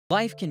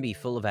Life can be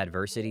full of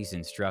adversities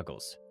and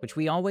struggles, which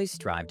we always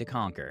strive to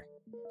conquer.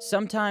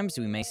 Sometimes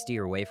we may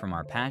steer away from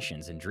our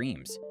passions and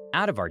dreams,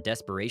 out of our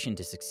desperation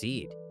to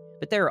succeed.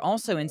 But there are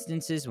also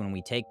instances when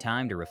we take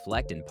time to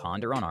reflect and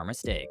ponder on our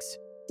mistakes.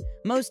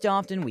 Most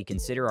often, we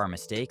consider our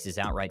mistakes as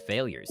outright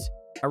failures,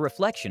 a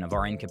reflection of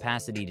our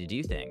incapacity to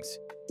do things.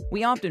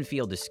 We often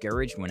feel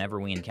discouraged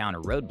whenever we encounter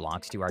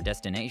roadblocks to our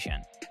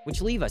destination,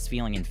 which leave us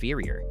feeling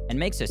inferior and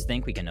makes us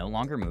think we can no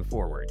longer move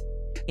forward.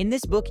 In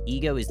this book,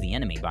 Ego is the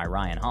Enemy by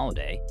Ryan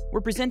Holiday, we're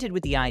presented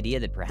with the idea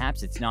that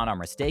perhaps it's not our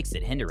mistakes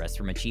that hinder us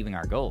from achieving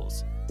our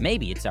goals.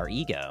 Maybe it's our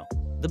ego.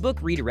 The book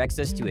redirects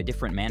us to a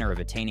different manner of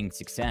attaining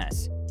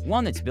success,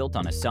 one that's built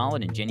on a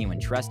solid and genuine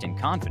trust and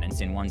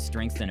confidence in one's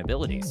strengths and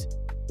abilities.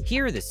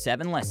 Here are the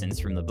 7 lessons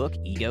from the book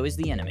Ego is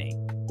the Enemy.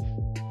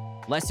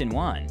 Lesson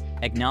 1.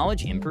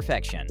 Acknowledge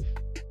imperfection.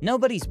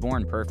 Nobody's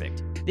born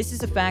perfect. This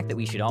is a fact that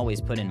we should always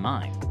put in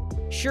mind.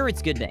 Sure,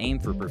 it's good to aim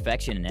for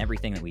perfection in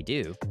everything that we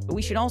do, but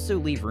we should also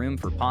leave room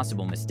for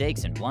possible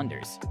mistakes and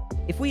blunders.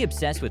 If we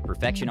obsess with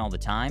perfection all the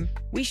time,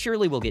 we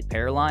surely will get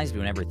paralyzed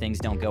whenever things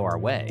don't go our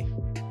way.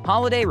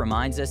 Holiday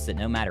reminds us that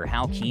no matter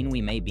how keen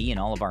we may be in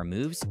all of our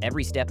moves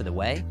every step of the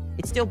way,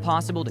 it's still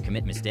possible to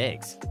commit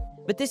mistakes.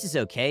 But this is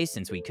okay,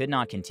 since we could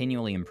not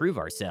continually improve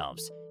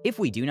ourselves if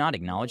we do not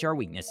acknowledge our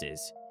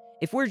weaknesses.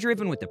 If we're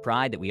driven with the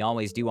pride that we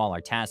always do all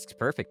our tasks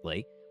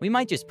perfectly, we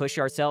might just push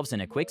ourselves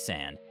in a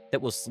quicksand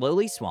that will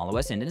slowly swallow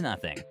us into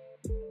nothing.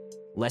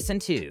 Lesson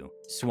 2.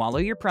 Swallow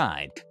your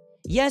pride.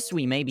 Yes,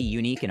 we may be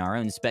unique in our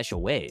own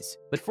special ways,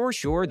 but for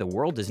sure, the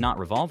world does not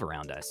revolve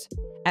around us.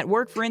 At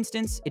work, for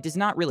instance, it does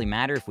not really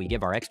matter if we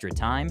give our extra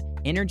time,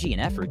 energy,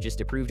 and effort just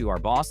to prove to our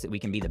boss that we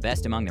can be the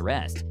best among the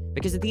rest,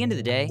 because at the end of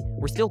the day,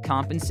 we're still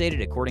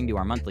compensated according to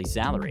our monthly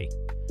salary.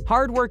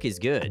 Hard work is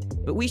good,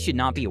 but we should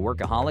not be a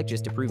workaholic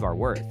just to prove our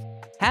worth.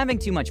 Having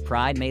too much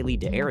pride may lead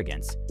to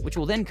arrogance, which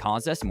will then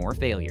cause us more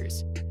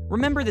failures.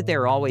 Remember that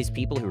there are always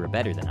people who are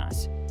better than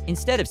us.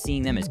 Instead of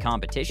seeing them as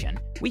competition,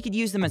 we could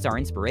use them as our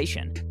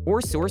inspiration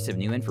or source of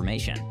new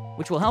information,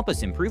 which will help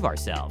us improve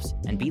ourselves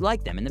and be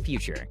like them in the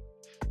future.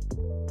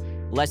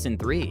 Lesson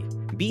 3.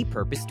 Be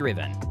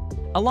purpose-driven.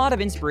 A lot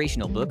of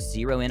inspirational books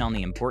zero in on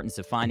the importance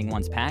of finding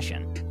one's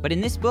passion, but in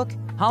this book,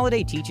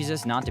 Holiday teaches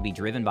us not to be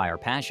driven by our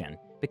passion,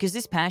 because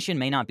this passion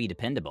may not be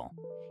dependable.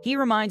 He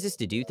reminds us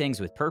to do things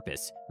with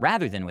purpose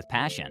rather than with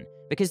passion,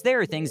 because there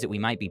are things that we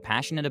might be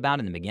passionate about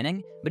in the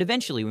beginning, but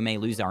eventually we may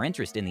lose our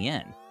interest in the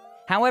end.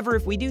 However,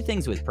 if we do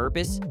things with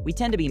purpose, we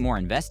tend to be more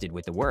invested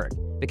with the work,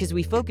 because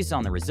we focus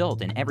on the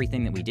result in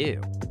everything that we do.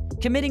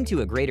 Committing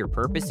to a greater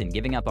purpose and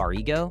giving up our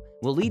ego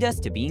will lead us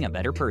to being a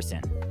better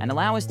person and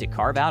allow us to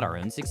carve out our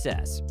own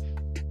success.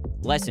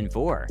 Lesson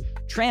 4.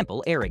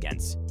 Trample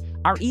arrogance.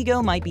 Our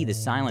ego might be the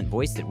silent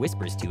voice that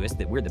whispers to us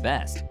that we're the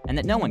best and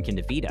that no one can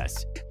defeat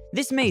us.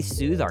 This may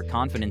soothe our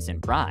confidence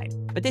and pride,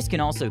 but this can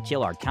also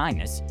kill our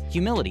kindness,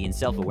 humility, and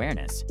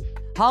self-awareness.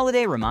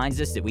 Holiday reminds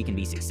us that we can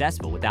be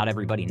successful without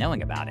everybody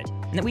knowing about it,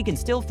 and that we can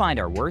still find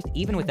our worth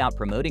even without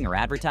promoting or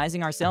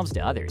advertising ourselves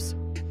to others.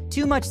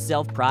 Too much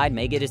self-pride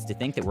may get us to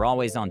think that we're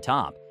always on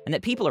top, and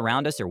that people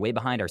around us are way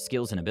behind our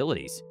skills and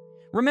abilities.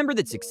 Remember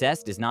that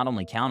success does not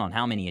only count on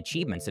how many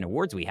achievements and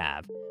awards we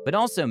have, but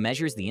also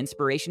measures the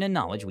inspiration and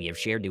knowledge we have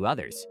shared to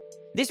others.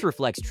 This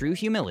reflects true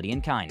humility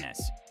and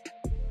kindness.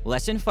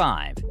 Lesson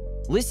 5.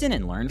 Listen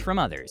and learn from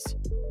others.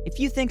 If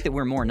you think that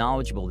we're more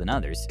knowledgeable than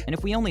others, and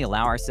if we only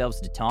allow ourselves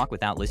to talk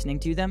without listening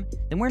to them,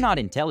 then we're not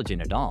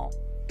intelligent at all.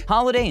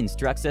 Holiday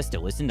instructs us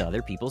to listen to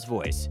other people's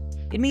voice.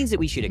 It means that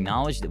we should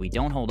acknowledge that we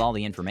don't hold all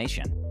the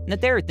information, and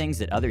that there are things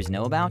that others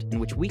know about and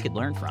which we could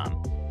learn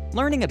from.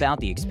 Learning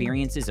about the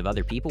experiences of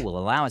other people will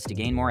allow us to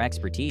gain more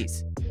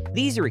expertise.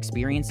 These are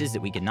experiences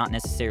that we could not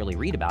necessarily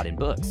read about in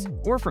books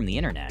or from the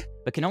internet,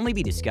 but can only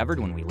be discovered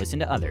when we listen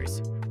to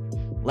others.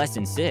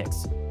 Lesson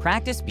 6.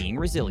 Practice being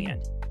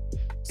resilient.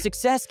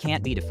 Success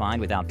can't be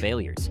defined without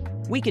failures.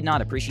 We could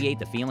not appreciate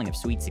the feeling of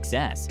sweet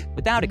success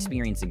without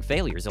experiencing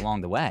failures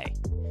along the way.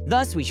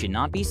 Thus, we should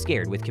not be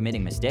scared with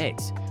committing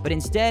mistakes, but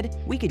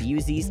instead, we could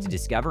use these to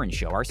discover and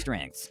show our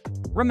strengths.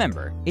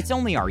 Remember, it's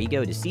only our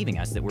ego deceiving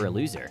us that we're a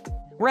loser.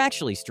 We're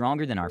actually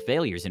stronger than our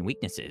failures and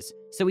weaknesses,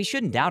 so we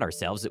shouldn't doubt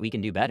ourselves that we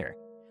can do better.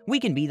 We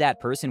can be that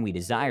person we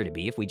desire to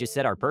be if we just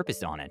set our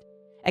purpose on it.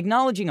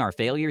 Acknowledging our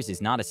failures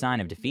is not a sign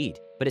of defeat,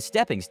 but a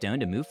stepping stone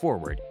to move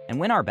forward and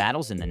win our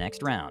battles in the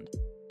next round.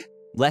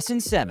 Lesson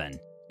 7.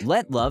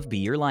 Let love be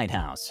your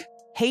lighthouse.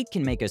 Hate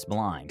can make us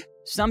blind.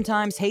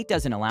 Sometimes hate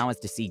doesn't allow us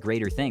to see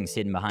greater things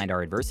hidden behind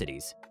our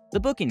adversities. The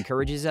book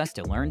encourages us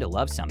to learn to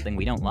love something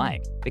we don't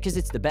like, because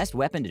it's the best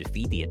weapon to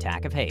defeat the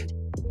attack of hate.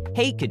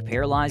 Hate could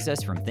paralyze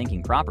us from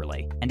thinking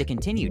properly and to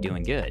continue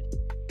doing good.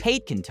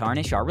 Hate can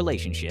tarnish our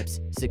relationships,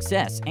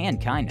 success,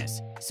 and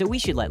kindness, so we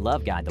should let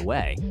love guide the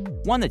way,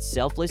 one that's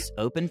selfless,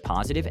 open,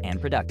 positive,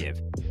 and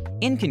productive.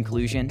 In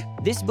conclusion,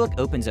 this book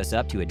opens us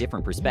up to a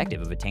different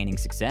perspective of attaining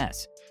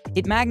success.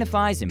 It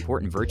magnifies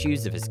important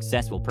virtues of a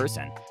successful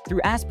person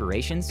through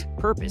aspirations,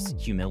 purpose,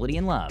 humility,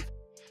 and love.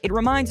 It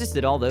reminds us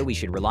that although we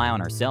should rely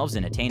on ourselves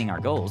in attaining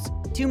our goals,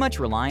 too much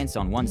reliance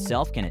on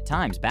oneself can at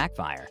times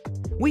backfire.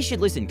 We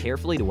should listen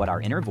carefully to what our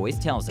inner voice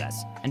tells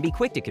us and be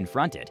quick to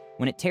confront it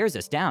when it tears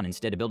us down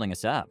instead of building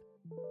us up.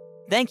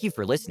 Thank you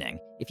for listening.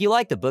 If you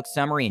like the book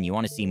summary and you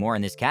want to see more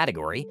in this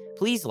category,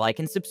 please like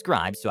and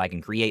subscribe so I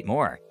can create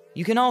more.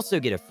 You can also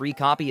get a free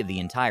copy of the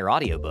entire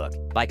audiobook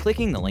by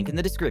clicking the link in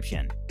the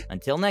description.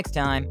 Until next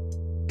time.